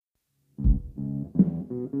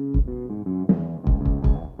I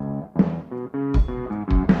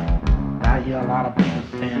hear a lot of people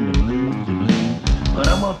saying the blues, but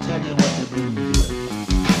I'm gonna tell you what the blues is.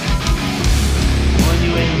 When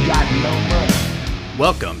you ain't got no money.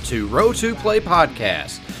 Welcome to Row to Play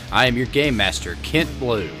Podcast. I am your game master, Kent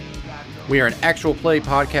Blue. We are an actual play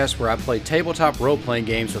podcast where I play tabletop role-playing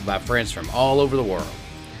games with my friends from all over the world.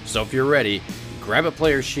 So if you're ready, grab a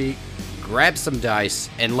player sheet, grab some dice,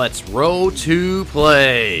 and let's row to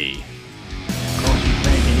play. Cause you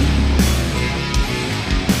thinking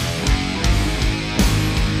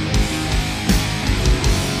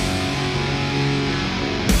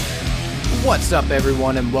evil. What's up,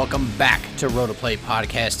 everyone, and welcome back to Row to Play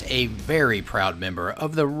Podcast, a very proud member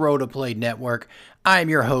of the Row to Play Network. I'm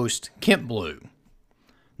your host, Kent Blue.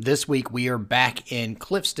 This week, we are back in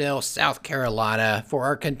Cliffsdale, South Carolina for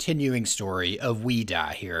our continuing story of We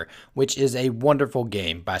Die Here, which is a wonderful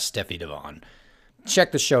game by Steffi Devon.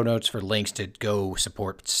 Check the show notes for links to go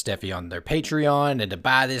support Steffi on their Patreon and to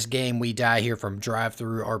buy this game, We Die Here, from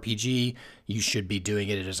Drive-Thru RPG. You should be doing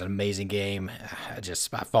it. It is an amazing game.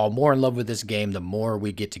 I fall more in love with this game the more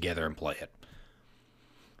we get together and play it.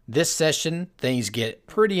 This session, things get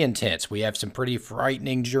pretty intense. We have some pretty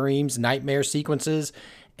frightening dreams, nightmare sequences,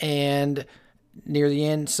 and near the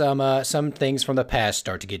end, some things from the past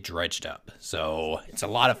start to get dredged up. So it's a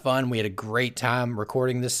lot of fun. We had a great time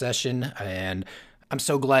recording this session, and I'm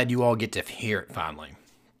so glad you all get to hear it finally.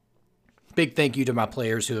 Big thank you to my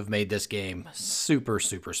players who have made this game super,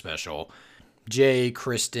 super special. Jay,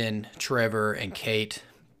 Kristen, Trevor, and Kate.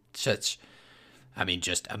 Just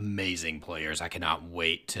amazing players. I cannot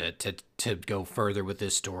wait to go further with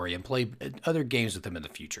this story and play other games with them in the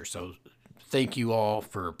future. So thank you all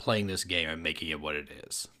for playing this game and making it what it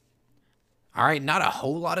is. All right, not a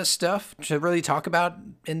whole lot of stuff to really talk about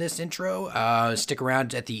in this intro. Stick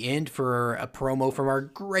around at the end for a promo from our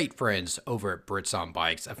great friends over at Brits on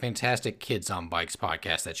Bikes, a fantastic Kids on Bikes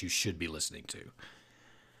podcast that you should be listening to.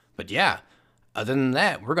 But yeah, other than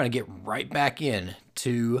that, we're going to get right back in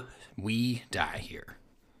to We Die Here.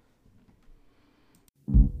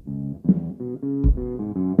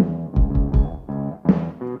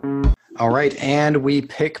 All right, and we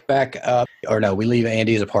pick back up, we leave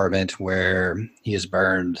Andy's apartment where he has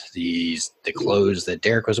burned the clothes that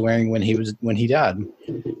Derek was wearing when he died.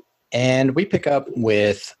 And we pick up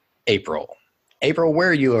with April. April, where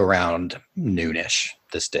are you around noonish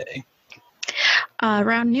this day?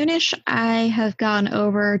 Around noonish, I have gone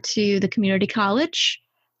over to the community college.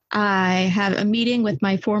 I have a meeting with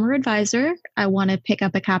my former advisor. I want to pick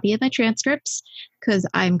up a copy of my transcripts because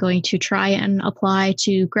I'm going to try and apply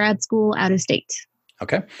to grad school out of state.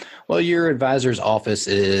 Okay. Well, your advisor's office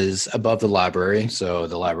is above the library. So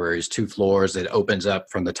the library is 2 floors. It opens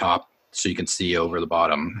up from the top so you can see over the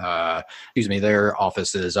bottom. Their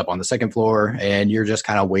office is up on the 2nd floor, and you're just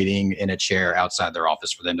kind of waiting in a chair outside their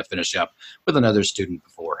office for them to finish up with another student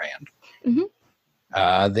beforehand.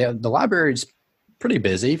 Mm-hmm. The library is pretty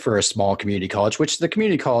busy for a small community college, which the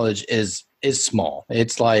community college is small.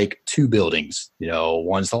 It's like 2 buildings.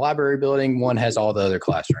 One's the library building, one has all the other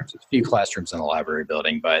classrooms. There's a few classrooms in the library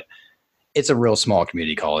building, but it's a real small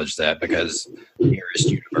community college because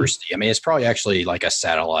nearest university. It's probably actually like a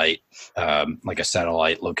satellite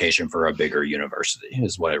location for a bigger university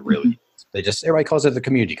is what it really is. Everybody calls it the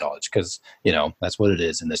community college because, that's what it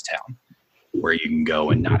is in this town, where you can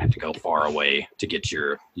go and not have to go far away to get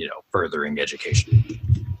your, furthering education.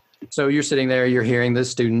 So you're sitting there, you're hearing the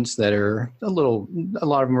students that are a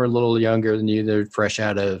lot of them are a little younger than you. They're fresh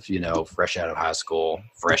out of high school,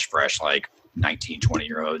 fresh, like 19,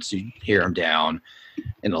 20-year-olds. You hear them down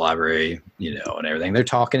in the library, and everything. They're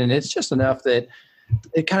talking, and it's just enough that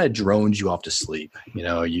it kind of drones you off to sleep.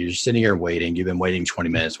 You're sitting here waiting. You've been waiting 20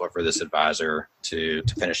 minutes for this advisor to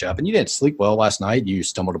finish up, and you didn't sleep well last night. You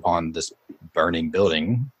stumbled upon this burning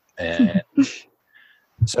building, and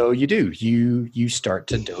so you start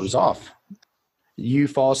to doze off. You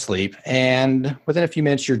fall asleep, and within a few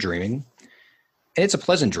minutes, you're dreaming. And it's a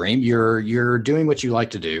pleasant dream. You're doing what you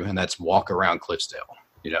like to do, and that's walk around Cliffsdale.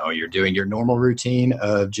 You're doing your normal routine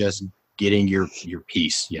of just getting your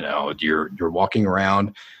peace. You're walking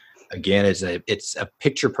around. Again, it's a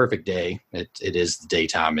picture perfect day. It is the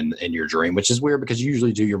daytime in your dream, which is weird because you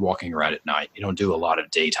usually do your walking around at night. You don't do a lot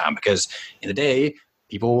of daytime because in the day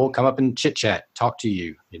people will come up and chit chat, talk to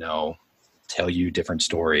you, tell you different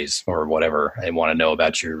stories or whatever, and want to know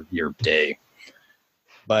about your day.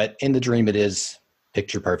 But in the dream, it is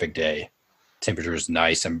picture perfect day. Temperature is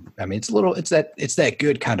nice, and it's that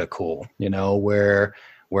good kind of cool, where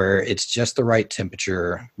it's just the right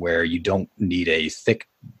temperature, where you don't need a thick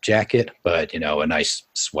jacket, but a nice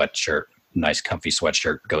sweatshirt nice comfy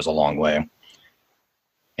sweatshirt goes a long way.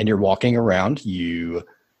 And you're walking around. You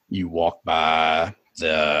walk by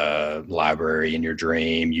the library in your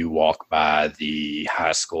dream. You walk by the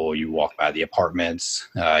high school. You walk by the apartments.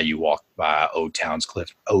 You walk by Old Town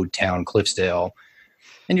Cliffsdale,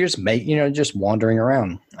 and you're just wandering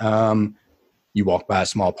around. You walk by a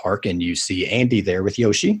small park and you see Andy there with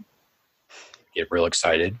Yoshi. Get real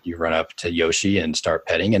excited. You run up to Yoshi and start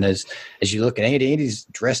petting. And as you look at Andy, Andy's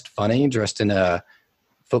dressed funny, dressed in a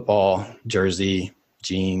football jersey,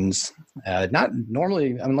 jeans. Not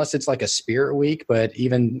normally, unless it's like a spirit week, but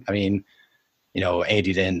even, Andy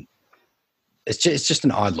didn't. It's just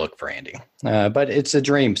an odd look for Andy. But it's a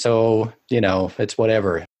dream, so it's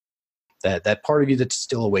whatever. That part of you that's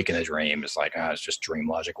still awake in a dream is like, it's just dream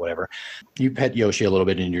logic, whatever. You pet Yoshi a little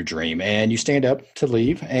bit in your dream, and you stand up to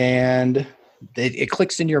leave, and it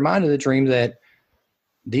clicks into your mind in the dream that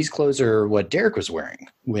these clothes are what Derek was wearing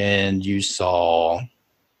when you saw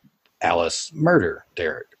Alice murder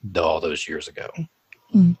Derek all those years ago.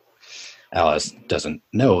 Mm. Alice doesn't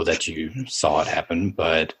know that you saw it happen,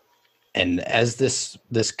 and as this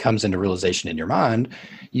comes into realization in your mind,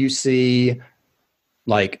 you see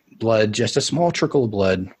like blood, just a small trickle of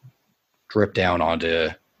blood drip down onto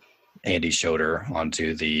Andy's shoulder,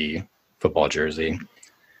 onto the football jersey.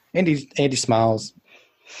 Andy smiles,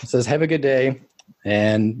 says, "Have a good day."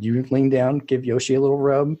 And you lean down, give Yoshi a little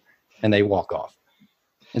rub, and they walk off.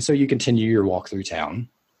 And so you continue your walk through town.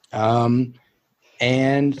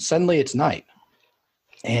 And suddenly it's night.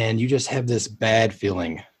 And you just have this bad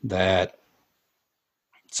feeling that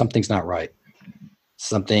something's not right.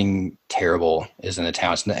 Something terrible is in the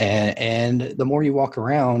town. And the more you walk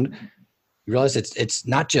around, you realize it's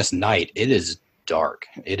not just night. It is dark.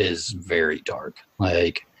 It is very dark.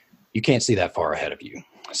 Like, you can't see that far ahead of you.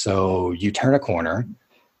 So you turn a corner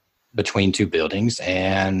between two buildings,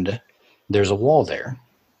 and there's a wall there.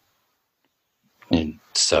 And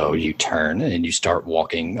so you turn and you start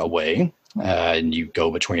walking away, and you go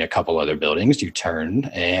between a couple other buildings. You turn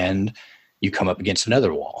and you come up against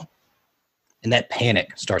another wall. And that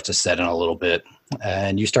panic starts to set in a little bit,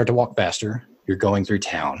 and you start to walk faster. You're going through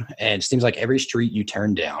town, and it seems like every street you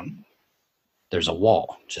turn down, there's a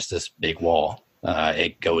wall, just this big wall.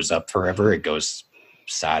 It goes up forever. It goes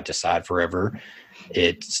side to side forever.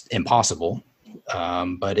 It's impossible,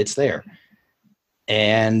 but it's there.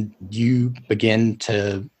 And you begin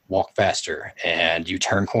to walk faster, and you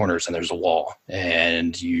turn corners, and there's a wall,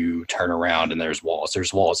 and you turn around, and there's walls.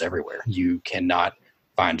 There's walls everywhere. You cannot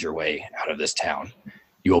find your way out of this town.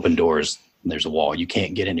 You open doors, and there's a wall. You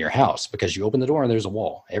can't get in your house because you open the door and there's a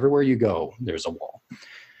wall. Everywhere you go, there's a wall.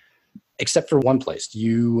 Except for one place.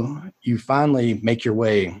 You finally make your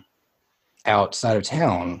way outside of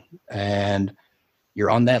town, and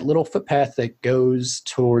you're on that little footpath that goes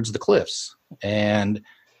towards the cliffs. And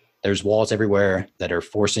there's walls everywhere that are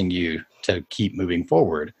forcing you to keep moving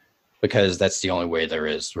forward, because that's the only way there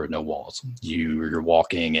is. There are no walls. You're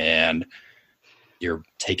walking, and you're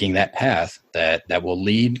taking that path that will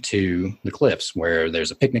lead to the cliffs, where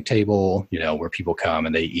there's a picnic table, where people come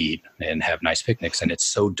and they eat and have nice picnics. And it's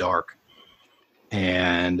so dark.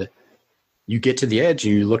 And you get to the edge,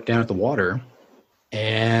 and you look down at the water,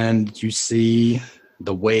 and you see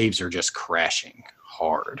the waves are just crashing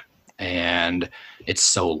hard. And it's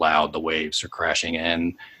so loud, the waves are crashing.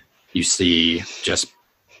 And you see, just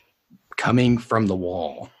coming from the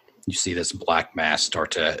wall, you see this black mass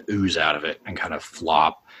start to ooze out of it and kind of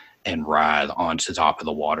flop and writhe onto the top of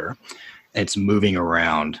the water. It's moving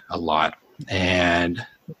around a lot. And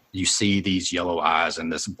you see these yellow eyes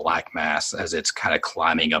and this black mass as it's kind of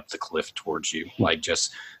climbing up the cliff towards you, like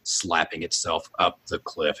just slapping itself up the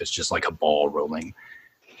cliff. It's just like a ball rolling.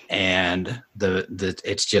 And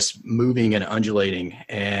it's just moving and undulating.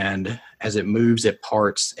 And as it moves, it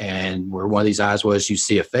parts. And where one of these eyes was, you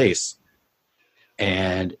see a face.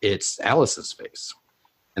 And it's Alice's face.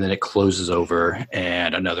 And then it closes over,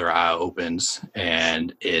 and another eye opens,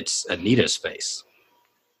 and it's Anita's face.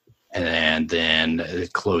 And then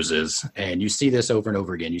it closes, and you see this over and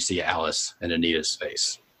over again. You see Alice and Anita's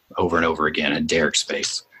face over and over again, and Derek's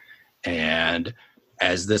face. And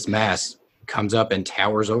as this mass comes up and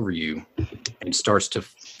towers over you and starts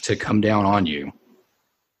to come down on you,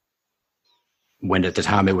 when at the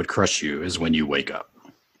time it would crush you is when you wake up.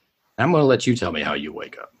 I'm going to let you tell me how you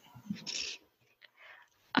wake up.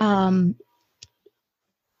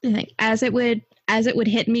 As it would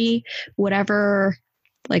hit me, whatever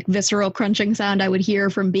like visceral crunching sound I would hear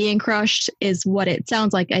from being crushed is what it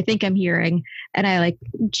sounds like I think I'm hearing. And I like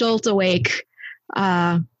jolt awake,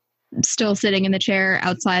 still sitting in the chair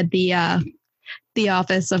outside the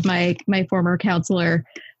office of my former counselor,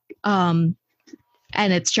 And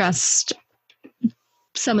it's just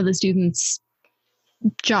some of the students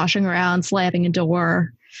joshing around, slamming a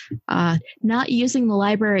door, not using the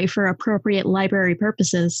library for appropriate library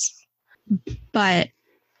purposes. But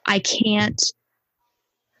I can't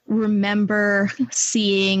remember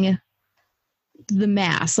seeing the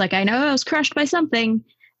mass. Like, I know I was crushed by something,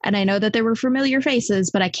 and I know that there were familiar faces,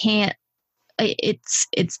 but I can't. It's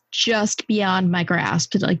just beyond my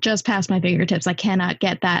grasp, like just past my fingertips. I cannot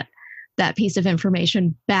get that piece of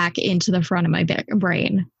information back into the front of my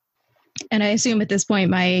brain. And I assume at this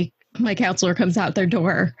point my counselor comes out their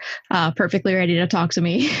door, perfectly ready to talk to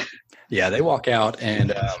me. Yeah, they walk out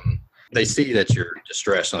and they see that you're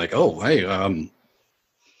distressed. And like, oh, hey,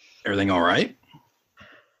 everything all right?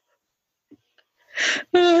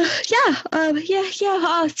 It's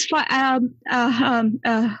fine.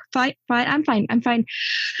 Fine.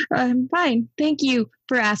 I'm fine. Thank you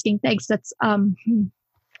for asking. Thanks. That's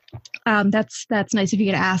nice of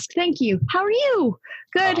you to ask. Thank you. How are you?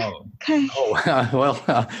 Good. Okay.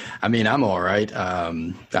 Well, I mean, I'm all right.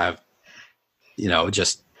 I've,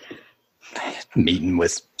 just meeting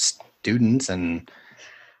with students and,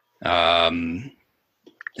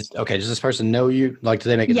 okay, does this person know you? Like, do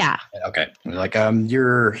they make it? Yeah. Okay. Like,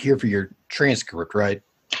 you're here for your transcript, right?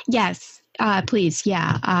 Yes. Please.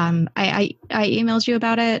 Yeah. I emailed you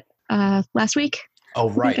about it last week. Oh,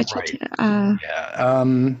 right. Yeah.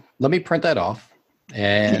 Let me print that off,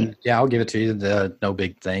 and I'll give it to you. No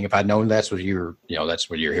big thing. If I'd known that's what that's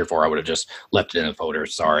what you're here for, I would have just left it in the folder.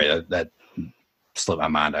 Sorry, that slipped my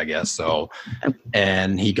mind, I guess. So,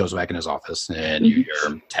 and he goes back in his office, and you hear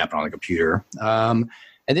him tapping on the computer.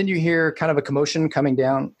 And then you hear kind of a commotion coming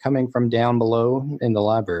from down below in the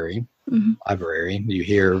library. Library. You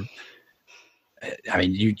hear, I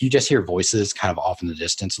mean, you just hear voices kind of off in the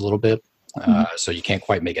distance a little bit. So you can't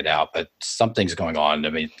quite make it out, but something's going on. I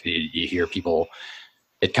mean, you hear people,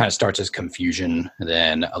 it kind of starts as confusion,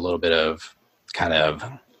 then a little bit of kind of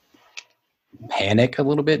panic a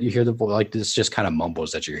little bit. You hear the voice, like this just kind of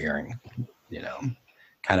mumbles that you're hearing,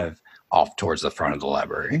 kind of off towards the front of the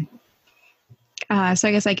library. So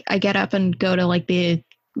I guess I get up and go to like the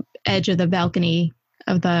edge of the balcony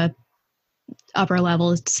of the upper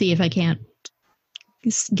level to see if I can't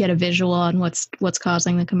get a visual on what's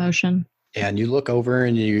causing the commotion. Yeah, and you look over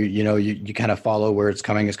and you kind of follow where it's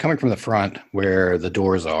coming. It's coming from the front where the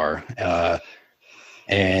doors are.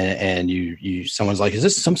 And someone's like, is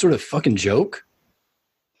this some sort of fucking joke?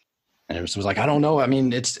 And someone's like, I don't know. I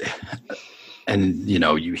mean, and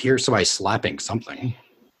you hear somebody slapping something.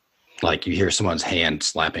 Like you hear someone's hand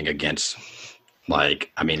slapping against,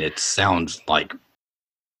 like, I mean, it sounds like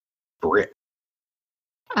brick.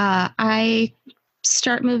 I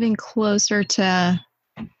start moving closer to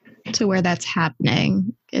where that's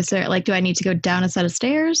happening. Is there, like, do I need to go down a set of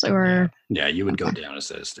stairs or? Yeah, you would go down a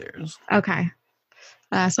set of stairs. Okay.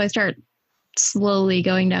 So I start slowly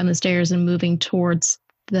going down the stairs and moving towards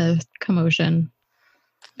the commotion.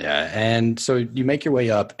 Yeah, and so you make your way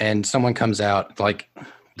up and someone comes out, like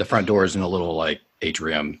the front door is in a little like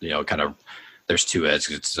atrium, kind of, there's two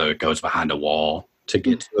exits, so it goes behind a wall to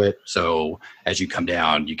get to it. So as you come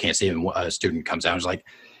down, you can't see him. A student comes down and is like,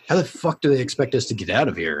 how the fuck do they expect us to get out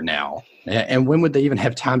of here now? And when would they even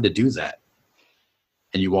have time to do that?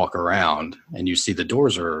 And you walk around and you see the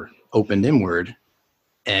doors are opened inward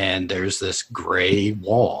and there's this gray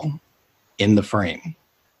wall in the frame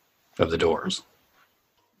of the doors.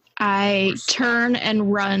 I turn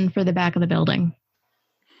and run for the back of the building.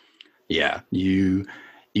 Yeah, you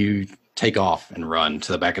take off and run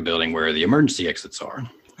to the back of the building where the emergency exits are.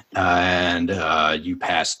 And you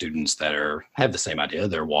pass students that have the same idea.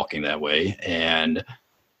 They're walking that way. And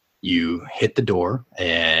you hit the door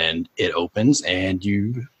and it opens and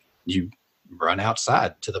you run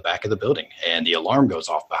outside to the back of the building. And the alarm goes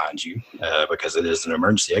off behind you because it is an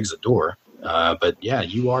emergency exit door. But yeah,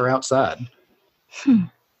 you are outside.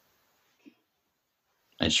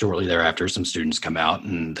 And shortly thereafter, some students come out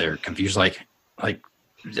and they're confused, like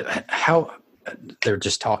how they're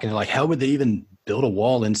just talking like, how would they even build a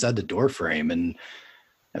wall inside the door frame? And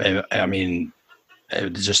I mean,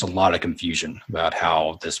 it was just a lot of confusion about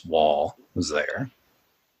how this wall was there.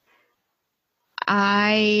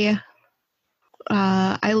 I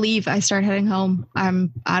leave. I start heading home. I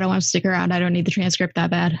don't want to stick around. I don't need the transcript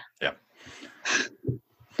that bad. Yeah.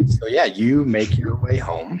 So yeah, you make your way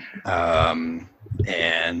home.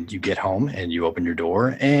 And you get home and you open your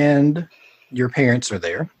door and your parents are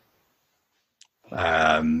there.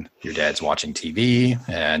 Your dad's watching TV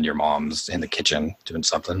and your mom's in the kitchen doing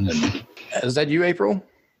something. And is that you, April?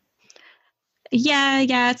 Yeah,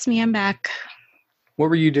 it's me. I'm back. What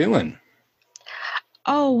were you doing?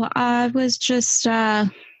 Oh, I was just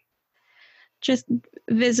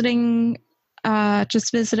visiting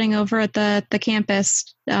just visiting over at the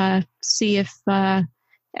campus, see if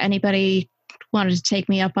anybody wanted to take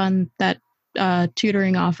me up on that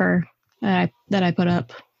tutoring offer that I put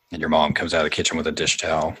up. And your mom comes out of the kitchen with a dish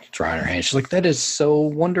towel, drying her hands. She's like, "That is so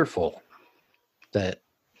wonderful.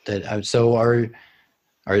 So are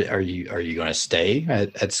you going to stay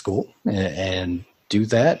at school and do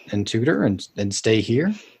that and tutor and stay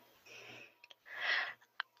here?"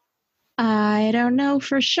 I don't know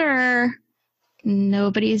for sure.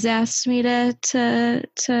 Nobody's asked me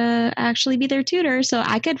to actually be their tutor, so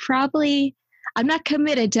I could probably. I'm not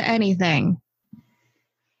committed to anything.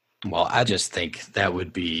 Well, I just think that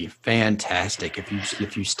would be fantastic if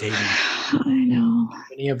you stayed I know. with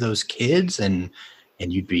any of those kids and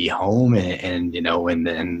you'd be home and you know and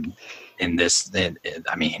then in this then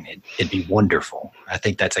I mean it'd be wonderful. I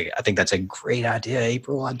think that's a great idea,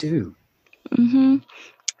 April. I do. Mm-hmm.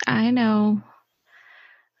 I know.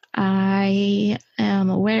 I am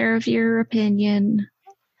aware of your opinion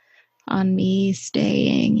on me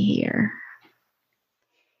staying here.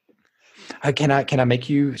 Can I make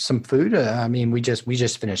you some food? I mean, we just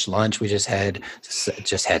finished lunch. We just had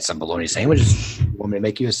some bologna sandwiches. You want me to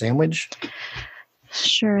make you a sandwich?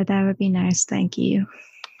 Sure, that would be nice. Thank you.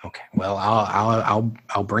 Okay. Well,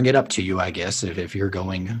 I'll bring it up to you, I guess, if you're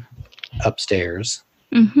going upstairs.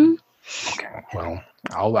 Mm-hmm. Okay. Well,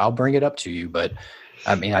 I'll bring it up to you, but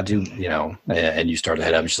I mean, I do, you know. And you start to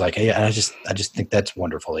head up. And she's like, "Hey, I just think that's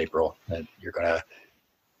wonderful, April, that you're gonna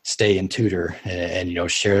stay and tutor and you know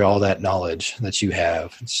share all that knowledge that you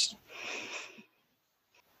have."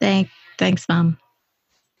 Thanks, Mom.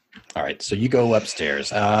 All right, so you go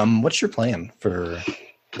upstairs. What's your plan for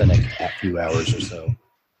the next few hours or so?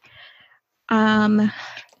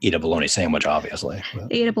 Eat a bologna sandwich, obviously.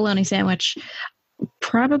 But. Eat a bologna sandwich.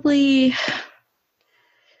 Probably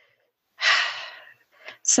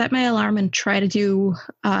set my alarm and try to do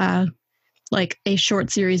like a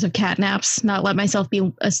short series of cat naps, not let myself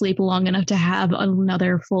be asleep long enough to have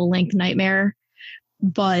another full-length nightmare,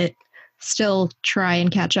 but still try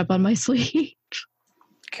and catch up on my sleep.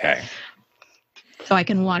 Okay. So I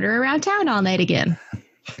can wander around town all night again.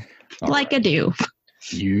 I do.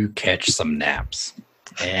 You catch some naps.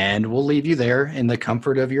 And we'll leave you there in the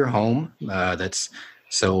comfort of your home. That's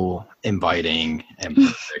so inviting and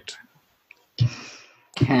perfect.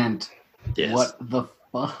 Kent. Yes. What the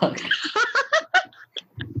fuck?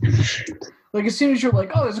 Like, as soon as you're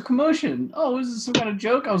like, oh, there's a commotion. Oh, is this some kind of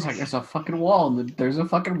joke? I was like, there's a fucking wall. There's a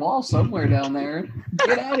fucking wall somewhere down there.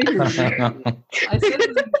 Get out of here, man. I said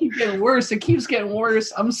it would keep getting worse. It keeps getting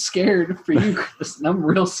worse. I'm scared for you, Kristen. I'm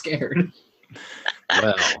real scared.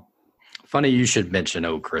 Well, funny you should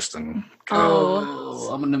mention Kristen. Oh,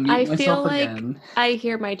 I'm going to mute myself feel like again. I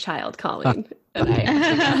hear my child calling. And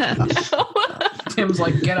I Tim's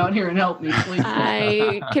like, get out here and help me, please.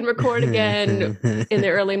 I can record again in the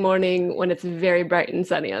early morning when it's very bright and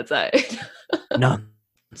sunny outside.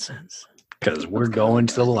 Nonsense. Because we're going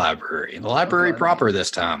to the library. The library proper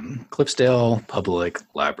this time. Cliffsdale Public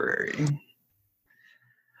Library.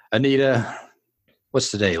 Anita,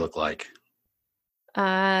 what's today look like?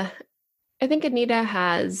 I think Anita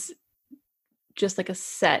has just like a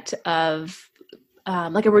set of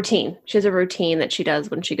like a routine. She has a routine that she does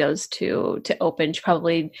when she goes to open. She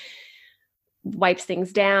probably wipes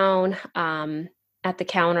things down at the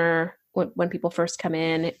counter when people first come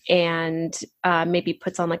in, and maybe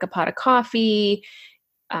puts on like a pot of coffee,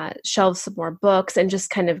 shelves some more books, and just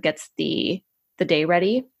kind of gets the day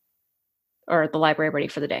ready, or the library ready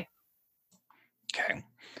for the day. Okay.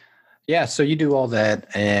 Yeah, so you do all that,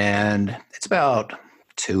 and it's about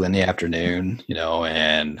 2 p.m, you know,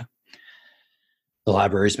 and the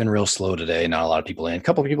library's been real slow today. Not a lot of people in. A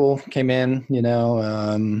couple of people came in, you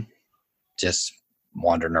know, just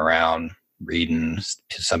wandering around, reading.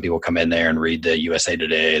 Some people come in there and read the USA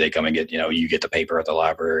Today. They come and get, you know, you get the paper at the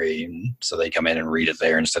library, and so they come in and read it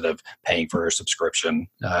there instead of paying for a subscription.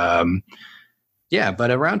 Yeah,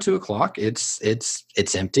 but around 2:00,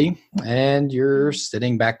 it's empty, and you're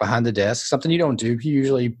sitting back behind the desk. Something you don't do. You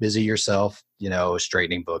usually busy yourself, you know,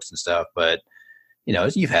 straightening books and stuff. But you know,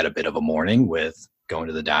 you've had a bit of a morning with going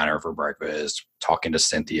to the diner for breakfast, talking to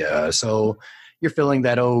Cynthia. So you're feeling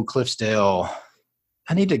that Cliffsdale,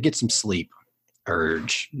 I need to get some sleep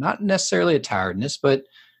urge. Not necessarily a tiredness, but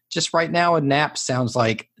just right now, a nap sounds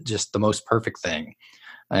like just the most perfect thing.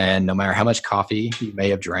 And no matter how much coffee you may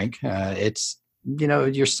have drank, it's, you know,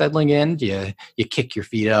 you're settling in, you kick your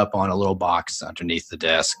feet up on a little box underneath the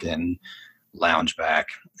desk and lounge back,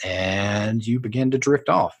 and you begin to drift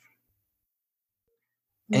off.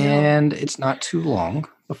 And it's not too long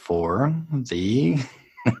before the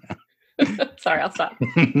Sorry, I'll stop.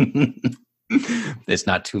 it's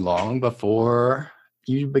not too long before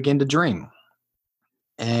you begin to dream.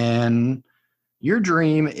 And your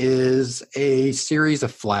dream is a series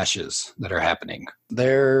of flashes that are happening.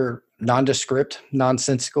 They're nondescript,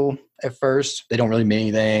 nonsensical at first. They don't really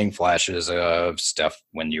mean anything. Flashes of stuff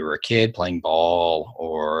when you were a kid playing ball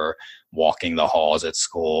or walking the halls at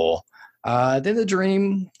school. Then the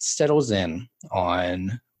dream settles in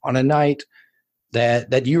on a night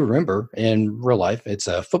that you remember in real life. It's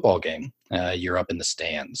a football game. You're up in the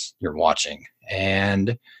stands. You're watching.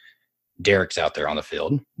 And Derek's out there on the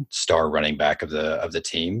field, star running back of the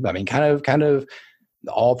team. I mean, kind of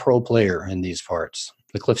the all-pro player in these parts.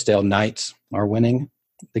 The Cliffsdale Knights are winning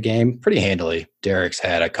the game pretty handily. Derek's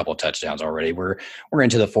had a couple touchdowns already. We're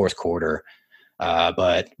into the fourth quarter,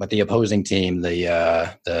 but the opposing team,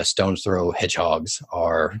 the Stones Throw Hedgehogs,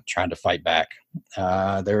 are trying to fight back.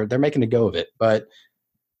 They're making a go of it, but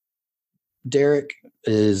Derek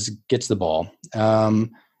gets the ball,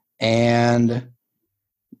 and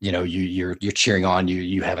you're cheering on.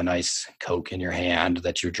 You have a nice Coke in your hand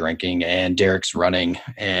that you're drinking, and Derek's running,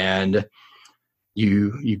 and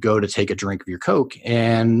you go to take a drink of your Coke,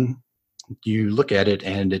 and you look at it,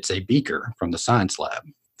 and it's a beaker from the science lab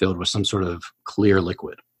filled with some sort of clear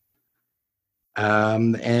liquid.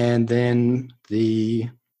 And then you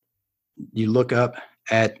look up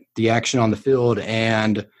at the action on the field,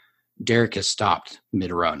 and Derek has stopped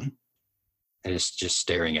mid-run, and it's just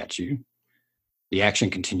staring at you. The action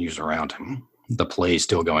continues around him. The play is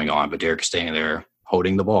still going on, but Derek is standing there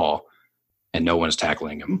holding the ball, and no one's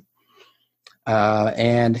tackling him.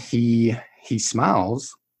 And he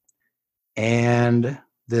smiles, and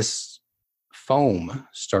this foam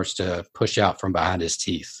starts to push out from behind his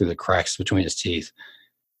teeth, through the cracks between his teeth,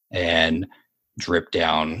 and drip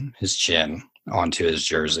down his chin onto his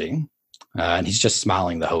jersey. And he's just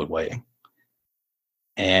smiling the whole way.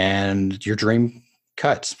 And your dream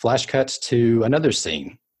flash cuts to another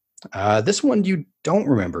scene. This one you don't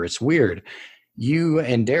remember. It's weird. You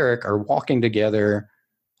and Derek are walking together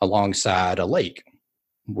alongside a lake,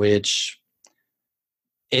 which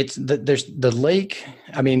there's the lake.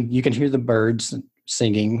 I mean, you can hear the birds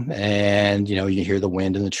singing, and you hear the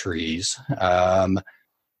wind in the trees. The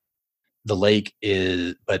lake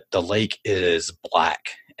is black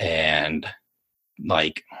and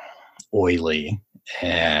like oily,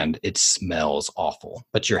 and it smells awful,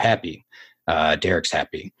 but you're happy. Derek's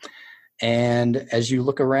happy. And as you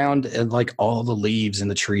look around, and like all the leaves in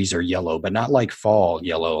the trees are yellow, but not like fall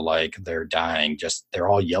yellow, like they're dying, just they're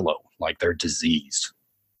all yellow, like they're diseased.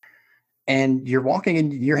 And you're walking,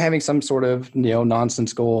 and you're having some sort of,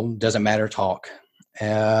 nonsensical, doesn't matter talk.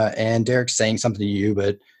 And Derek's saying something to you,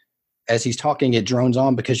 but as he's talking, it drones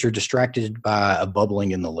on because you're distracted by a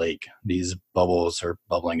bubbling in the lake. These bubbles are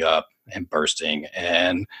bubbling up and bursting,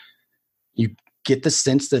 and you get the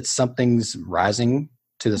sense that something's rising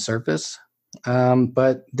to the surface.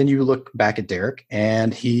 But then you look back at Derek,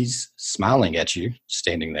 and he's smiling at you,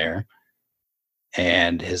 standing there,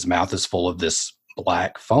 and his mouth is full of this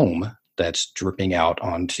black foam that's dripping out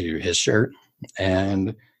onto his shirt.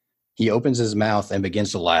 And he opens his mouth and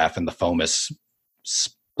begins to laugh, and the foam is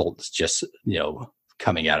just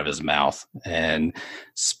coming out of his mouth, and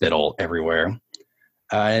spittle everywhere.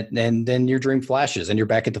 And then your dream flashes, and you're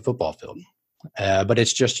back at the football field. But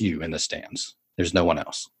it's just you in the stands. There's no one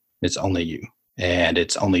else. It's only you. And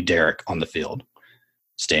it's only Derek on the field,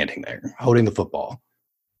 standing there, holding the football,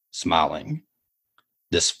 smiling.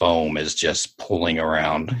 This foam is just pulling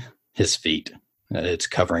around his feet. It's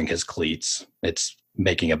covering his cleats. It's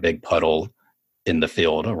making a big puddle in the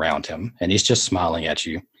field around him. And he's just smiling at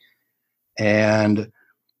you. And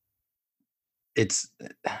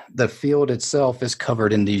the field itself is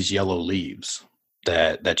covered in these yellow leaves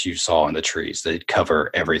that you saw in the trees. They cover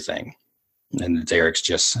everything. And Derek's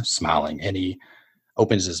just smiling, and he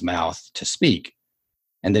opens his mouth to speak,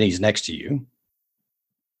 and then he's next to you,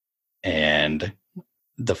 and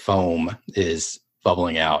the foam is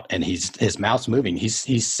bubbling out, and his mouth's moving.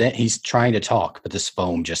 He's trying to talk, but this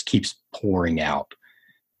foam just keeps pouring out,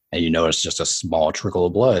 and you notice just a small trickle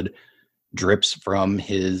of blood drips from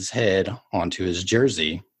his head onto his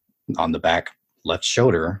jersey on the back left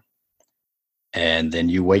shoulder, and then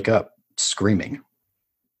you wake up screaming.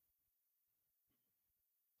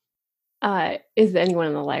 Is anyone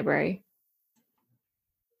in the library?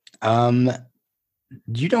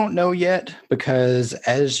 You don't know yet, because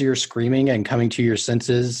as you're screaming and coming to your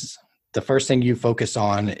senses, the first thing you focus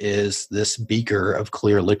on is this beaker of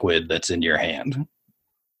clear liquid that's in your hand.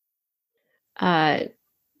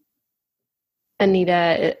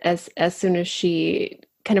 Anita, as soon as she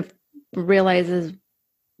kind of realizes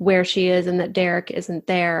where she is and that Derek isn't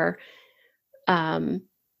there,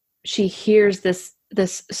 she hears this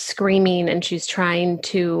screaming, and she's trying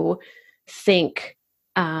to think,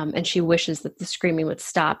 and she wishes that the screaming would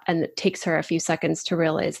stop. And it takes her a few seconds to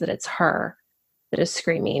realize that it's her that is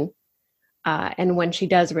screaming. And when she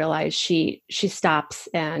does realize, she stops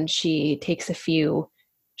and she takes a few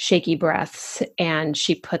shaky breaths, and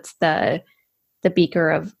she puts the beaker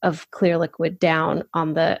of clear liquid down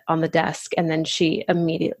on the desk, and then she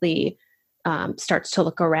immediately starts to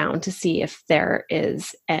look around to see if there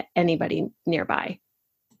is anybody nearby.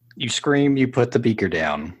 You scream, you put the beaker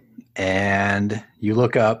down, and you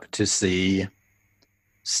look up to see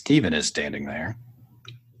Stephen is standing there,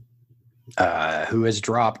 who has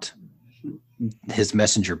dropped his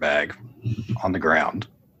messenger bag on the ground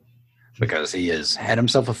because he has had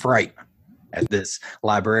himself a fright at this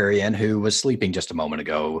librarian who was sleeping just a moment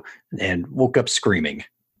ago and woke up screaming.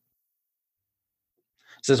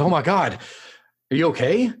 Says, "Oh my God, are you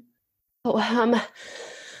okay?" Oh,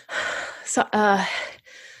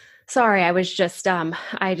 sorry, I was just,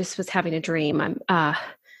 I just was having a dream. I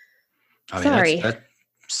mean, sorry. That's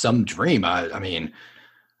some dream. I mean,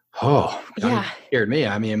 oh, Yeah. It scared me.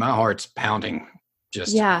 I mean, my heart's pounding.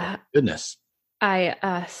 Just, Yeah. goodness.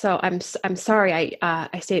 So I'm sorry.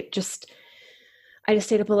 I just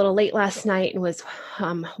stayed up a little late last night and was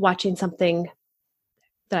watching something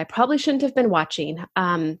that I probably shouldn't have been watching.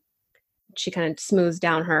 She kind of smooths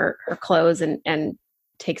down her clothes and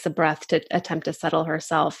takes a breath to attempt to settle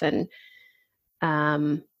herself, and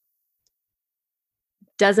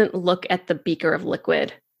doesn't look at the beaker of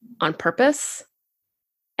liquid on purpose,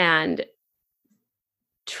 and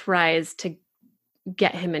tries to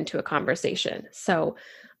get him into a conversation. So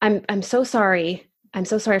I'm so sorry. I'm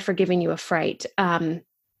so sorry for giving you a fright. How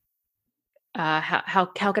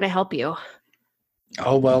can I help you?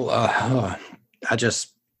 Oh, well, I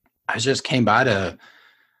just came by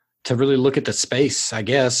to really look at the space, I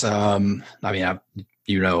guess. I mean,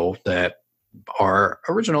 you know that our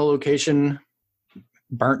original location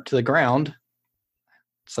burnt to the ground.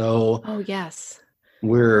 So Oh, yes.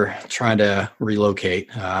 we're trying to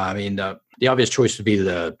relocate. I mean, the obvious choice would be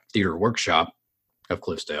the theater workshop of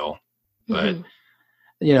Cliffsdale. But, Mhm.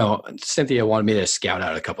 you know, Cynthia wanted me to scout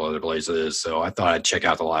out a couple other places. So I thought I'd check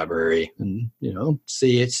out the library and, you know,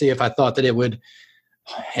 see if I thought that it would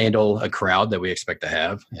handle a crowd that we expect to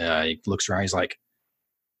have. He looks around. He's like,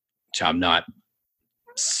 which I'm not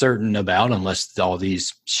certain about unless all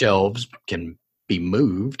these shelves can be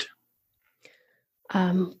moved.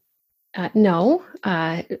 No,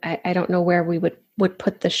 I don't know where we would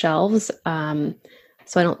put the shelves. So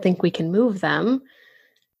I don't think we can move them.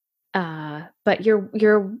 But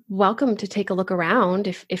you're welcome to take a look around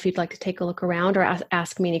if you'd like to take a look around, or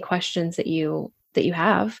ask me any questions that you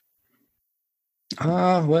have.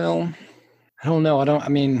 Well, I don't know. I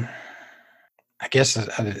mean, I guess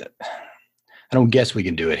I don't guess we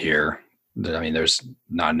can do it here. I mean, there's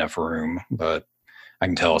not enough room, but I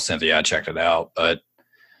can tell Cynthia I checked it out. But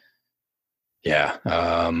yeah,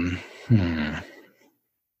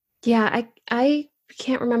 Yeah, I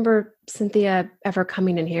can't remember Cynthia ever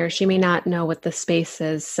coming in here. She may not know what the space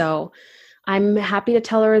is, so I'm happy to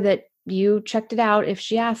tell her that you checked it out if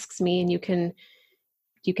she asks me, and you can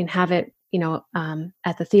have it, you know,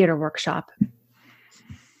 at the theater workshop.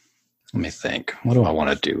 Let me think. What do I want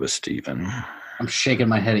to do with Stephen? I'm shaking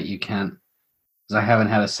my head at you, Kent, because I haven't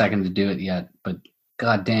had a second to do it yet. But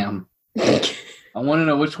goddamn, I want to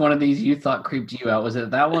know which one of these you thought creeped you out. Was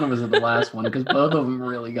it that one or was it the last one? Because both of them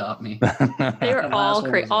really got me. They were The all last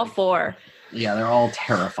one was all like- four. Yeah, they're all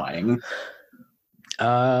terrifying.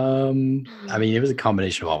 I mean, it was a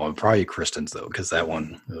combination of all of them. Probably Kristen's though, because that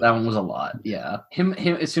one was a lot. Yeah, him.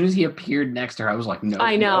 As soon as he appeared next to her, I was like, no.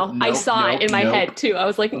 I know. I saw it in my head too. I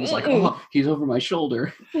was like, I was like, "Mm-mm." oh, he's over my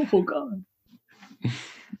shoulder. Oh god.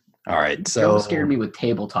 All right, so Don't scare me with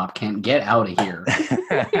tabletop. Can't get out of here.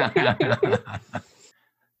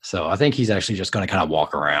 So I think he's actually just going to kind of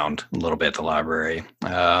walk around a little bit at the library,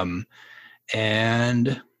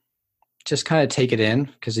 and just kind of take it in,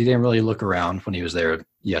 because he didn't really look around when he was there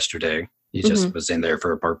yesterday. He just was in there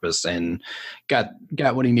for a purpose and got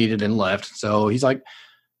what he needed and left. So he's like,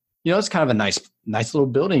 you know, it's kind of a nice little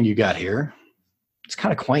building you got here. It's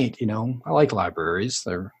kind of quaint, you know. I like libraries.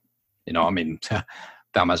 They're, you know, I mean,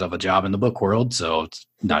 found myself a job in the book world, so it's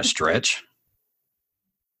not a stretch.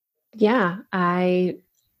 Yeah, I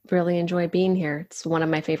really enjoy being here. It's one of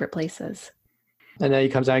my favorite places. And then he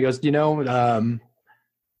comes out and goes, you know,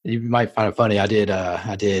 you might find it funny. I did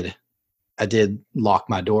lock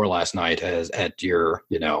my door last night at your,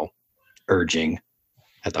 you know, urging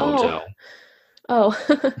at the Oh. hotel.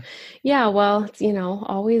 Oh, yeah. Well,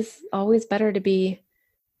 it's, always better to be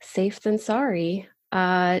safe than sorry.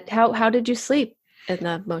 How did you sleep in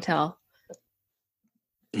the motel?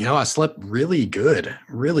 I slept really good,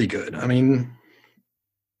 really good. I mean,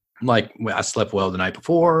 like I slept well the night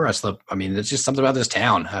before. It's just something about this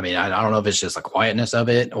town. I mean, I don't know if it's just the quietness of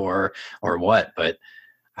it or what, but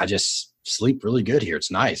I just sleep really good here.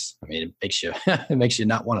 It's nice. I mean, it makes you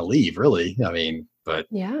not want to leave, really. I mean, but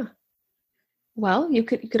Yeah. Well, you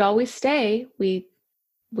could always stay. We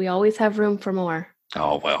always have room for more.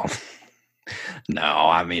 oh well. No,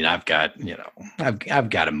 I mean, I've got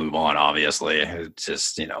got to move on. Obviously, it's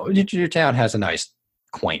just your town has a nice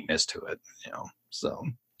quaintness to it. So,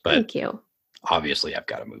 but Thank you. obviously, I've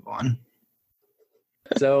got to move on.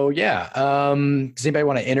 So yeah, does anybody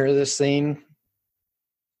want to enter this scene?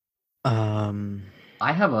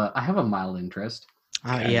 I have a mild interest.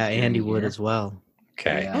 Okay. Yeah, Andy would Here. as well.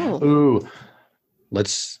 Okay. Yeah. Oh, Ooh,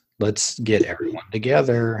 let's get everyone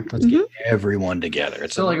together. Let's get everyone together.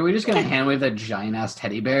 It's So like, are we just gonna hand wave that giant ass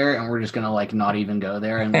teddy bear, and we're just gonna like not even go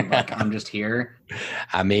there, and we're like, I'm just here.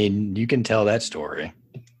 I mean, you can tell that story.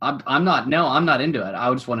 I'm not. No, I'm not into it.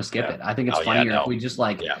 I just want to skip Yeah. it. I think it's Oh, yeah, funnier no. if we just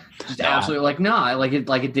like, Yeah. just No. absolutely like, no,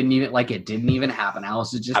 it didn't even happen.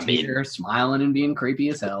 Alice is just I mean- here smiling and being creepy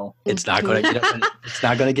as hell. It's not going to get up. It's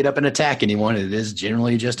not going to get up and attack anyone. It is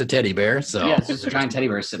generally just a teddy bear. So Yeah, it's just a giant teddy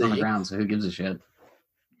bear sitting on the See? ground. So who gives a shit?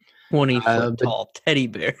 20-foot but- tall teddy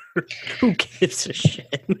bear. Who gives a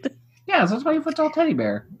shit? Yeah, so it's 20-foot tall teddy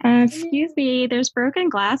bear. Excuse me, there's broken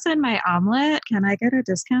glass in my omelet. Can I get a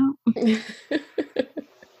discount?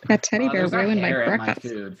 That teddy bear There's not ruined my hair at my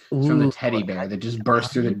breakfast. food. It's from the Ooh. teddy bear that just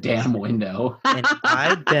burst through the damn window. And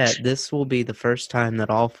I bet this will be the first time that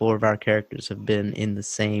all 4 of our characters have been in the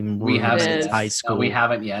same room We haven't since Yes. high No, school. we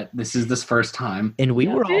haven't yet. This is this first time. And we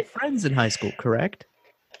were all friends in high school, correct?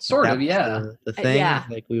 Sort That of, was yeah. The thing. Yeah.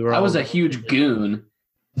 Like we were. I all was a huge goon.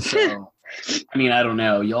 So, I mean, I don't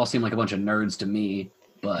know. You all seem like a bunch of nerds to me,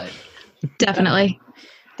 but Definitely.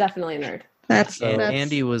 Definitely a nerd. That's And that's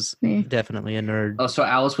Andy was me. definitely a nerd. oh, so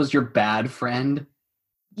Alice was your bad friend.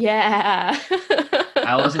 Yeah.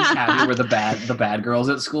 Alice and Tabby were the bad girls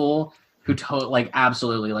at school who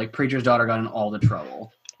absolutely like preacher's daughter got in all the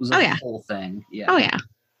trouble. It was Oh, like yeah. the whole thing. Yeah. Oh yeah,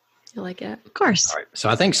 I like it. of course. all right. So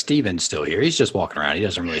I think Steven's still here. He's just walking around. He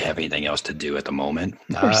doesn't really have anything else to do at the moment.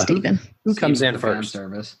 Poor Steven. Who comes Steven in for fan first?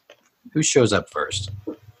 Service. Who shows up first?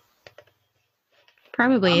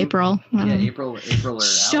 Probably April. Yeah, April or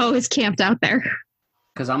Show is camped out there.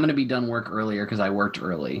 because I'm gonna be done work earlier because I worked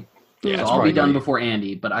early. Yeah, So it's I'll be probably done gonna before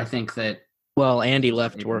Andy, but I think that Well, Andy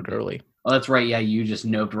left work early. oh, that's right. Yeah, you just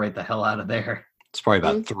noped right the hell out of there. It's probably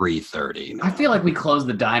about 3:30. I feel like we closed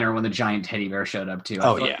the diner when the giant teddy bear showed up too. I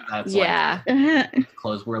Oh, feel yeah. like that's Yeah. like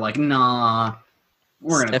closed. We're like, nah,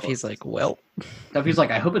 we're gonna. Steffi's close like, well, this. Steffi's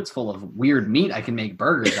like, I hope it's full of weird meat I can make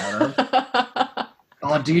burgers out of.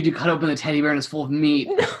 Oh, dude, you cut open the teddy bear and it's full of meat.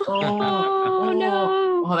 Oh,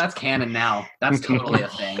 no. Oh, that's canon now. That's totally a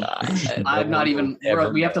thing. God. I'm not even.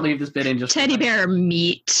 We have to leave this bit in just Teddy bear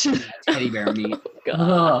meat. Teddy bear meat.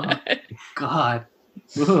 God. God.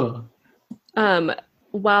 Ugh.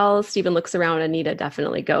 While Stephen looks around, Anita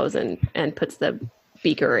definitely goes and puts the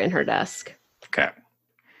beaker in her desk. Okay.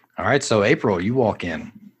 All right. So April, you walk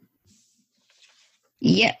in.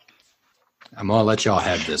 Yeah. I'm gonna let y'all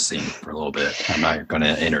have this scene for a little bit. I'm not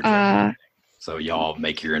gonna interject. So y'all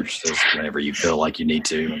make your entrances whenever you feel like you need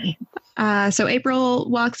to. So April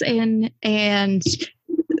walks in and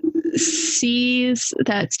sees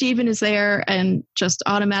that Stephen is there and just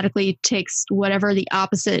automatically takes whatever the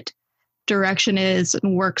opposite direction is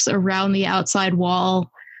and works around the outside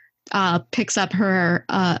wall, picks up her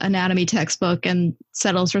anatomy textbook and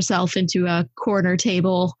settles herself into a corner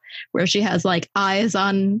table where she has like eyes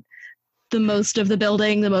on the most of the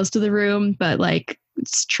building, the most of the room, but like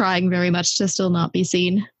it's trying very much to still not be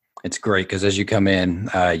seen. It's great because as you come in,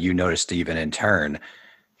 you notice Steven in turn,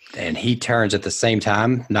 and he turns at the same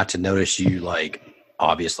time, not to notice you, like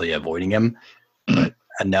obviously avoiding him, but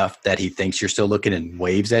enough that he thinks you're still looking and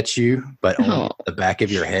waves at you, but on Oh. the back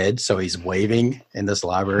of your head. So he's waving in this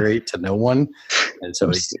library to no one. And so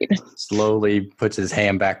he slowly puts his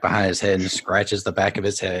hand back behind his head and scratches the back of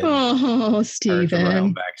his head. Oh, Turns around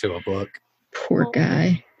Stephen. back to a book. Poor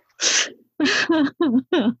guy.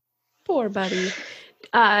 Poor buddy.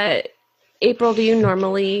 April, do you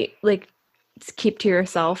normally like keep to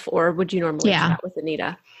yourself, or would you normally Yeah. chat with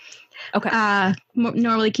Anita? Okay.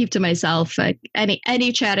 Normally keep to myself.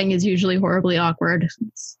 Any chatting is usually horribly awkward.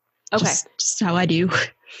 It's Okay. just how I do.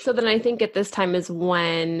 So then I think at this time is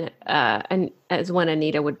when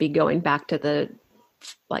Anita would be going back to the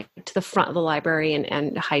like to the front of the library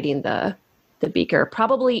and hiding the beaker,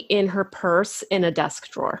 probably in her purse in a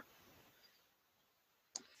desk drawer.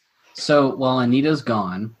 So while Anita's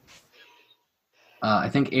gone, I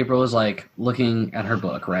think April is like looking at her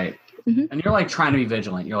book, right? Mhm. And you're like trying to be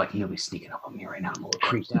vigilant. You're like, nobody's sneaking up on me right now. I'm a little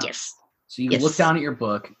creeped out. Yes. So you Yes. look down at your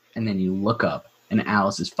book, and then you look up, and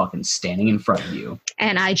Alice is fucking standing in front of you.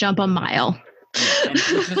 And I jump a mile. And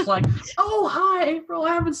she's just like, oh, hi, April.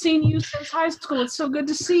 I haven't seen you since high school. It's so good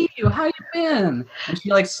to see you. How you been? And she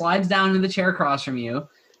like slides down into the chair across from you,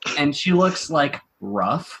 and she looks like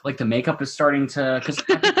rough. Like the makeup is starting to, because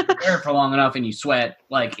after you wear it for long enough and you sweat,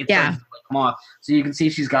 like it's starting to come off. So you can see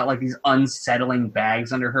she's got like these unsettling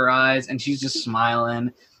bags under her eyes, and she's just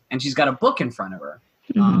smiling, and she's got a book in front of her,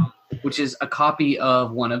 which is a copy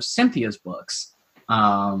of one of Cynthia's books.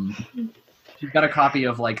 She's got a copy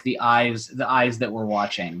of like the eyes that we're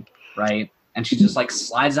watching, right? And she just like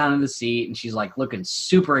slides down in the seat, and she's like looking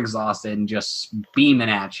super exhausted and just beaming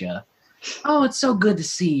at you. Oh, it's so good to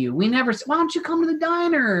see you. Why don't you come to the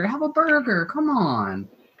diner? Have a burger. Come on.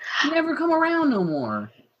 You never come around no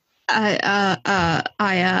more.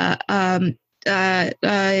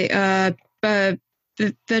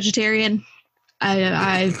 Vegetarian.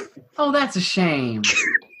 Oh, that's a shame.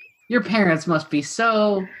 Your parents must be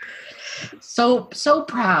so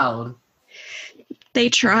proud. They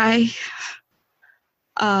try.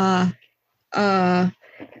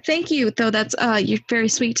 Thank you, though. That's you're very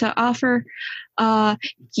sweet to offer.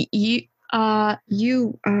 You killing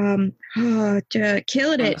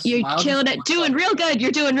it. You're killing it. Doing real good.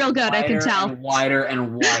 You're doing real good. I can tell. And wider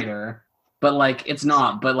and wider. But like it's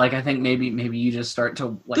not. But like I think maybe you just start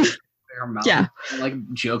to like her mouth,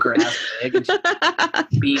 like Joker ass big, and she's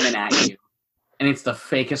beaming at you, and it's the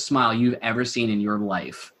fakest smile you've ever seen in your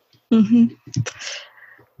life. Mm-hmm.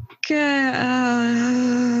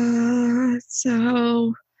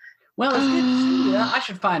 So. Well, it's good to see you. I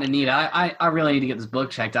should find Anita. I really need to get this book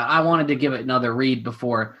checked out. I wanted to give it another read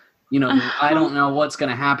before, I don't know what's going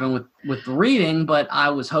to happen with the reading, but I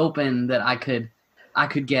was hoping that I could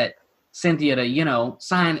get Cynthia to,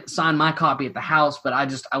 sign my copy at the house, but I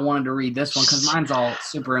wanted to read this one because mine's all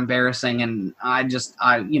super embarrassing, and I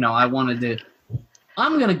wanted to.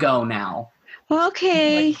 I'm going to go now.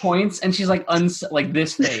 Okay. Like points, and she's like like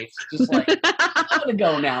this face, just like I'm gonna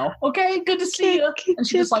go now. Okay, good to see you. And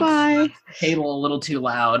she just like slaps the table a little too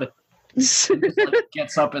loud. And just like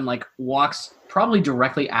gets up and like walks probably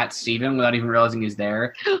directly at Steven without even realizing he's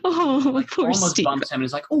there. Oh, like, poor almost Steven. bumps him and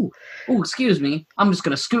is like, oh, excuse me. I'm just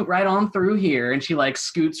gonna scoot right on through here. And she like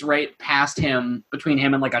scoots right past him, between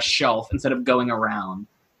him and like a shelf, instead of going around.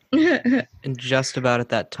 And just about at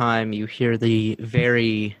that time, you hear the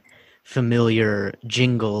very familiar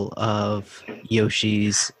jingle of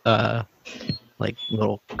Yoshi's like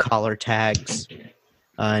little collar tags,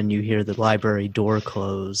 and you hear the library door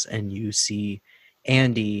close, and you see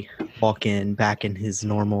Andy walk in back in his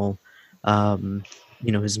normal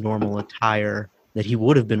his normal attire that he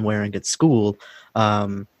would have been wearing at school,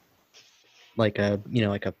 like a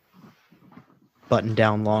button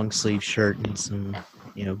down long sleeve shirt and some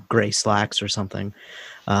gray slacks or something,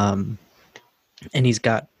 and he's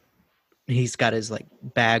got his like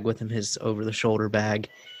bag with him, his over the shoulder bag,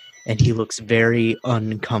 and he looks very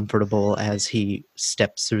uncomfortable as he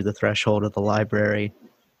steps through the threshold of the library.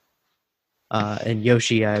 And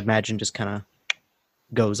Yoshi, I imagine, just kind of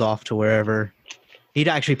goes off to wherever. He'd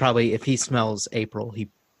actually probably, if he smells April, he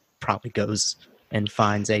probably goes and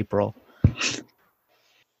finds April.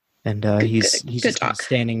 And he's just kind of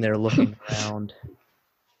standing there looking around.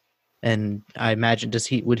 And I imagine,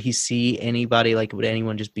 would he see anybody? Like, would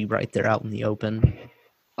anyone just be right there out in the open?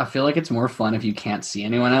 I feel like it's more fun if you can't see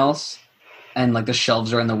anyone else, and like the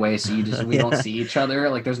shelves are in the way, so we don't see each other.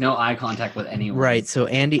 Like, there's no eye contact with anyone. Right. So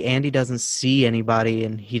Andy doesn't see anybody,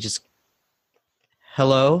 and he just,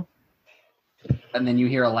 hello, and then you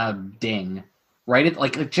hear a loud ding. Right at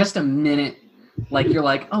like just a minute, like you're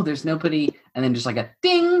like, oh, there's nobody, and then just like a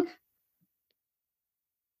ding.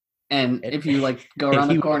 And if you like go around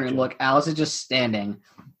the corner and look, Alice is just standing,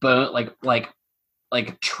 but like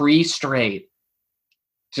tree straight,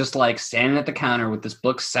 just like standing at the counter with this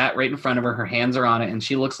book sat right in front of her. Her hands are on it, and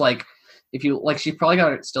she looks like, she's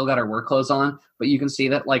probably still got her work clothes on, but you can see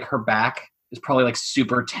that like her back is probably like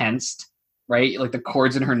super tensed, right? Like the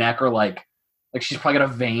cords in her neck are like she's probably got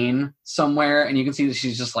a vein somewhere, and you can see that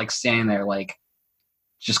she's just like standing there, like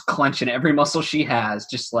just clenching every muscle she has,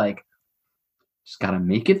 just like, just gotta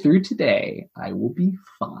make it through today. I will be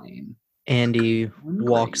fine. Andy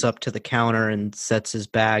walks up to the counter and sets his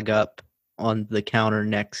bag up on the counter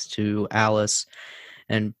next to Alice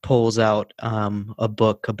and pulls out a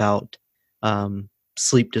book about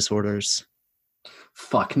sleep disorders.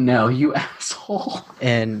 Fuck no, you asshole.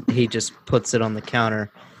 And he just puts it on the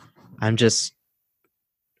counter. I'm just,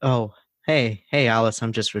 oh, hey, Alice,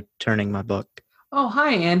 I'm just returning my book. Oh,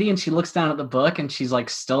 hi, Andy. And she looks down at the book and she's like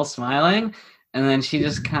still smiling. And then she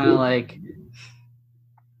just kind of like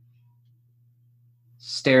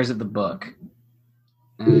stares at the book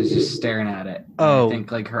and is just staring at it. And Oh. I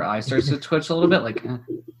think like her eye starts to twitch a little bit, like.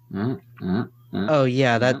 Oh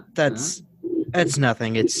yeah, that's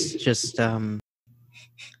nothing. It's just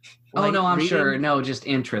Oh no, I'm sure. No, just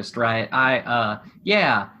interest, right?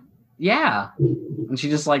 Yeah. And she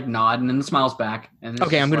just like nods and then smiles back. And it's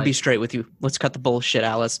Okay, I'm just gonna be like, straight with you. Let's cut the bullshit,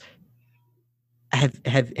 Alice.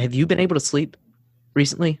 Have you been able to sleep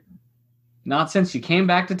recently? not since you came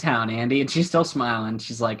back to town, Andy. And she's still smiling.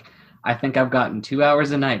 She's like, I think I've gotten 2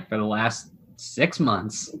 hours a night for the last 6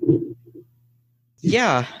 months.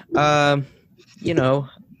 Yeah. I'm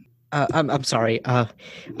sorry.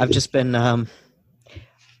 I've just been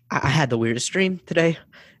I had the weirdest dream today.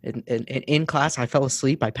 In class, I fell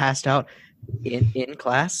asleep. I passed out in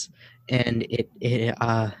class, and it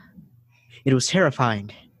was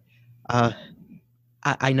terrifying.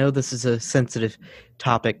 I know this is a sensitive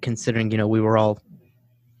topic, considering we were all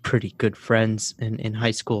pretty good friends in high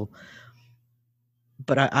school.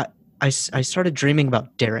 But I started dreaming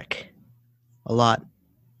about Derek a lot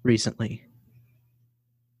recently,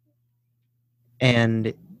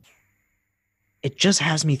 and it just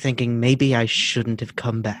has me thinking maybe I shouldn't have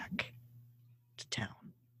come back to town.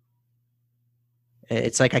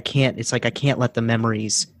 It's like I can't let the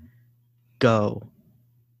memories go.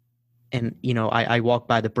 And I walk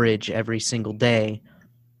by the bridge every single day,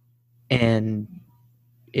 and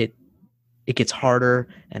it gets harder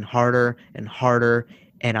and harder and harder,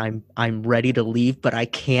 and I'm ready to leave, but I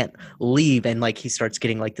can't leave. And like he starts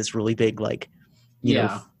getting like this really big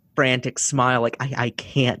frantic smile, like I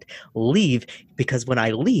can't leave, because when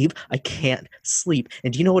I leave I can't sleep.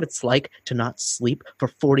 And do you know what it's like to not sleep for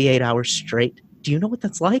 48 hours straight? Do you know what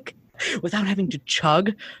that's like? Without having to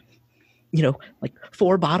chug like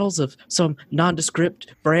 4 bottles of some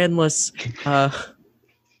nondescript brandless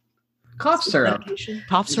Cough syrup.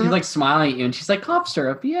 Cough She's syrup? like smiling at you and she's like, cough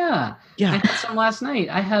syrup, yeah. I Yeah. had some last night.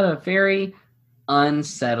 I had a very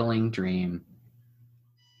unsettling dream.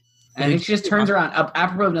 And then she just turns around,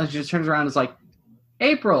 apropos of nothing, she just turns around and is like,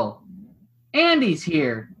 April, Andy's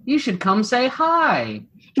here. You should come say hi.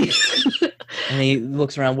 And he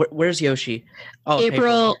looks around. Where's Yoshi? Oh,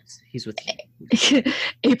 April- He's with you.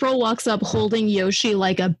 April walks up holding Yoshi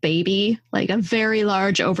like a baby, like a very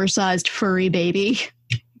large, oversized, furry baby.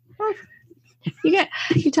 You guys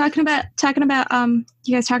talking about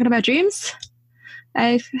dreams?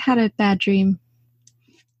 I've had a bad dream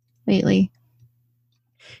lately.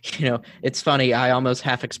 It's funny. I almost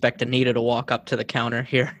half expect Anita to walk up to the counter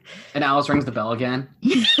here. And Alice rings the bell again.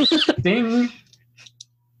 Ding.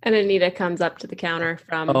 And Anita comes up to the counter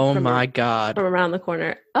from My God. from around the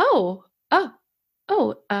corner.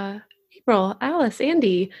 April, Alice,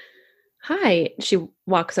 Andy, hi. She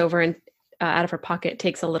walks over and out of her pocket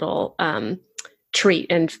takes a little treat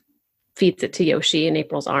and feeds it to Yoshi in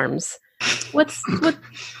April's arms. What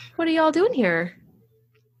are y'all doing here?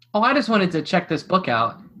 Oh, I just wanted to check this book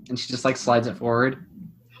out. And she just like slides it forward.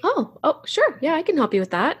 Oh, sure. Yeah, I can help you with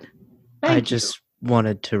that. I just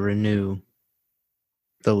wanted to renew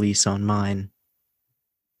the lease on mine.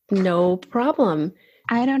 No problem.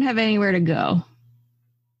 I don't have anywhere to go.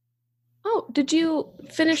 Oh, did you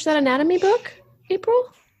finish that anatomy book,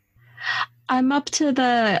 April? I'm up to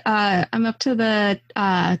the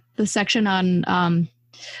section on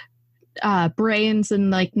brains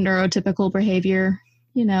and like neurotypical behavior,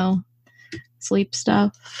 sleep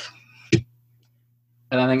stuff.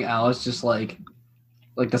 And I think Alice just like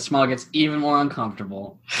the smile gets even more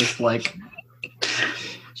uncomfortable. Just like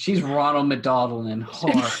she's Ronald McDonald in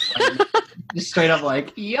horror. Like, just straight up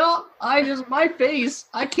like, my face,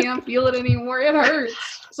 I can't feel it anymore. It hurts.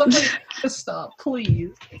 Somebody just stop,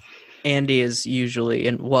 please. Andy is usually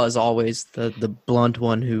and was always the blunt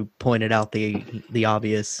one who pointed out the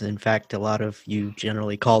obvious. In fact, a lot of you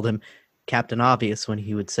generally called him Captain Obvious when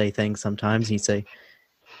he would say things sometimes. He'd say,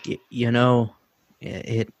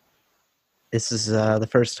 this is the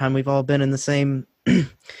first time we've all been in the same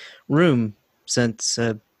room since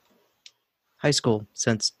high school,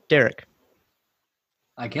 since Derek.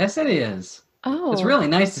 I guess it is. Oh, It's really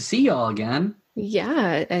nice to see y'all again.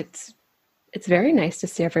 yeah. It's very nice to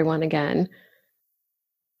see everyone again.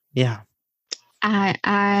 Yeah. I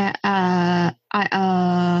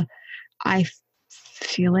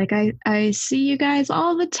feel like I see you guys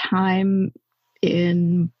all the time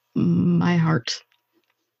in my heart.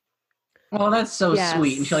 Oh, that's so Yes.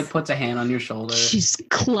 sweet. And she like puts a hand on your shoulder. She's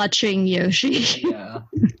clutching Yoshi. Yeah.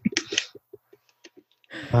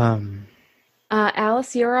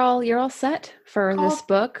 Alice, you're all set for Oh, this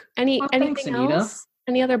book. thanks, Anything Anita. else?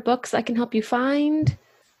 Any other books I can help you find?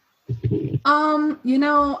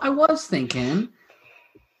 I was thinking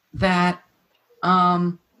that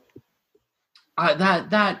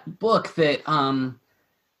that book that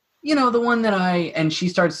the one that and she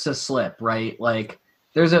starts to slip, right? Like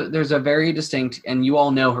there's a very distinct, and you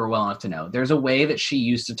all know her well enough to know, there's a way that she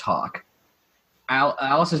used to talk.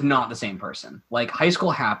 Alice is not the same person. Like high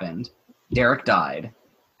school happened, Derek died,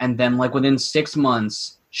 and then like within 6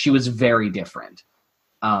 months she was very different.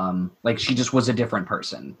 Like she just was a different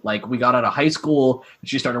person. Like we got out of high school,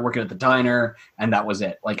 she started working at the diner, and that was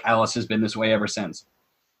it. Like Alice has been this way ever since.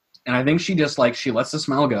 And I think she just like, she lets the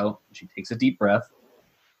smile go. She takes a deep breath.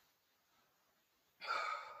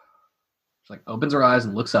 She like opens her eyes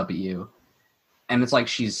and looks up at you. And it's like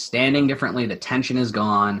she's standing differently. The tension is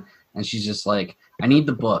gone. And she's just like, I need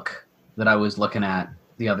the book that I was looking at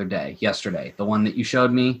the other day, yesterday. The one that you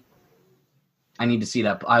showed me. I need to see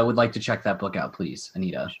that. I would like to check that book out, please,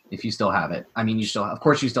 Anita, if you still have it. I mean, of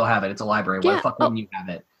course you still have it. It's a library. Why the fuck wouldn't you have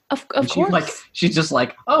it? Of And course. she's just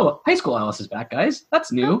like, oh, high school Alice is back, guys.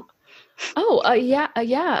 That's new. Yeah,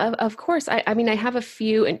 of course. I mean, I have a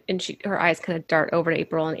few, and her eyes kind of dart over to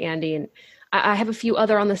April and Andy, and I have a few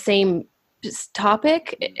other on the same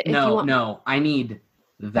topic. If you want. No, I need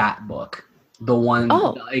that book. The one,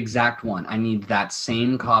 the exact one. I need that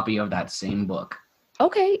same copy of that same book.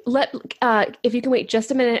 Okay, if you can wait just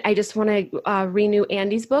a minute, I just want to renew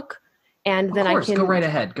Andy's book, and then Of course, I can go right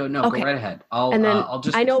ahead. Go right ahead. I'll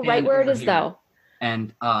just. I know stand right where it over is here though.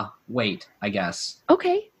 And wait, I guess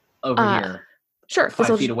Okay, over here, sure.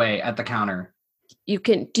 5 feet away at the counter. You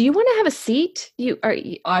can. Do you want to have a seat?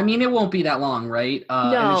 I mean, it won't be that long, right?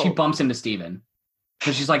 And then she No. bumps into Steven.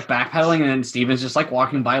 So she's like backpedaling, and then Steven's just like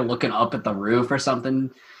walking by, looking up at the roof or something,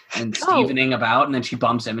 and Stevening about, and then she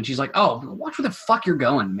bumps him, and she's like, "Oh, watch where the fuck you're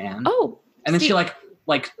going, man." Oh, and then she like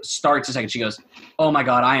starts a second. She goes, "Oh my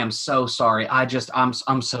god, I am so sorry. I'm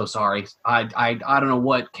so sorry. I don't know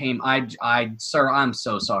what came. Sir, I'm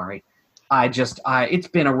so sorry. It's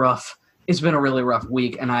been a really rough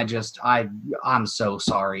week, and I'm so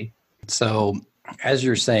sorry." So as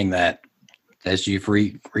you're saying that, as you've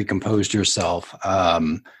recomposed yourself,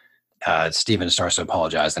 Stephen starts to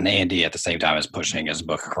apologize, and Andy at the same time is pushing his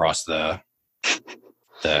book across the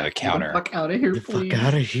counter. Get the fuck out of here, Get the please. fuck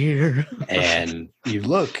out of here. And you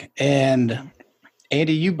look, and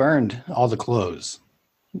Andy, you burned all the clothes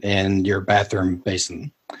in your bathroom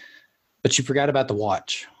basin, but you forgot about the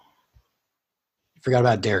watch. You forgot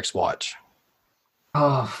about Derek's watch.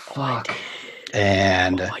 Oh fuck.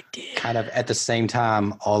 And I did. kind of at the same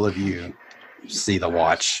time, all of you see the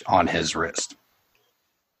watch on his wrist.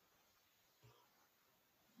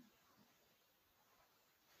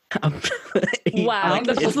 Wow, Like,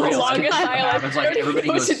 this was the it's longest silence. It's like everybody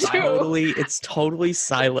goes Supposed to do. it's totally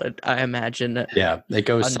silent. I imagine. Yeah, it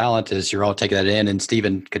goes silent as you're all taking that in, and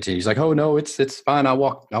Steven continues like, "Oh no, it's fine. I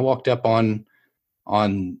walked up on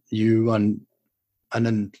you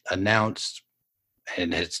unannounced,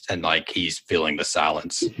 and like he's feeling the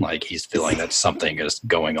silence, like he's feeling that something is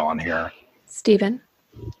going on here." Stephen,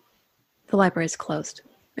 the library is closed.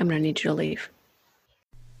 I'm going to need you to leave.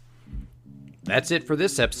 That's it for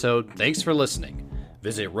this episode. Thanks for listening.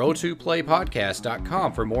 Visit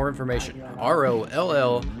roll2playpodcast.com for more information.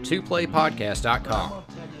 ROLL2playpodcast.com.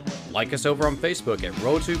 Like us over on Facebook at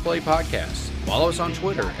Roll2Play Podcast. Follow us on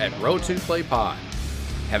Twitter at Roll2PlayPod.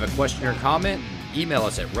 Have a question or comment? Email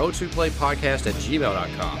us at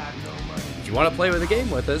roll2playpodcast@gmail.com. If you want to play with a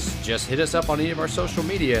game with us, just hit us up on any of our social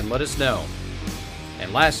media and let us know.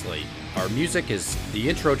 And lastly, our music is the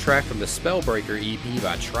intro track from the Spellbreaker EP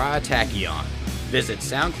by Tritachyon. Visit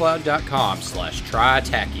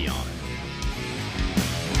soundcloud.com/Tritachyon.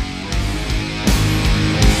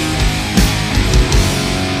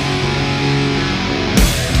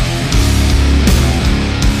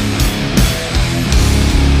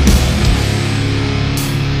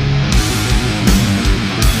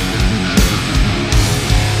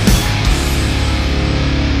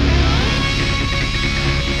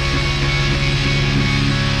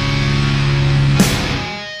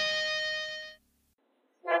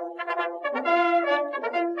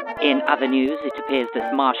 In other news, it appears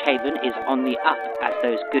that Marsh Haven is on the up, as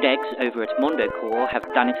those good eggs over at Mondo Corps have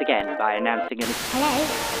done it again by announcing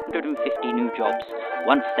 150 new jobs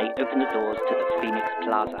once they open the doors to the Phoenix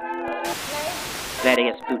Plaza.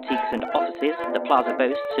 Various boutiques and offices, the plaza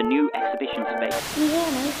boasts a new exhibition space.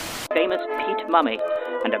 Famous Pete Mummy,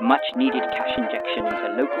 and a much-needed cash injection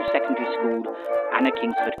into local secondary school Anna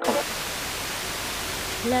Kingsford College.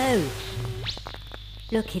 Hello.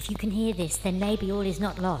 Look, if you can hear this, then maybe all is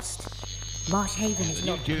not lost. Marsh Haven is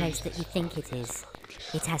not the place that you think it is.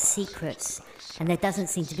 It has secrets, and there doesn't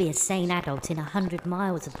seem to be a sane adult in 100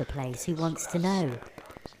 miles of the place who wants to know.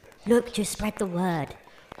 Look, just spread the word.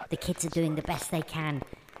 The kids are doing the best they can,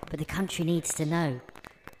 but the country needs to know.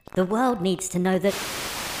 The world needs to know that...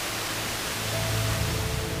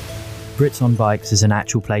 Brits on Bikes is an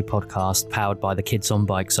actual play podcast powered by the Kids on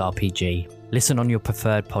Bikes RPG. Listen on your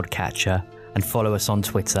preferred podcatcher and follow us on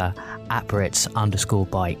Twitter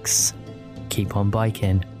 @Brits_bikes. Keep on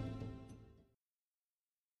biking.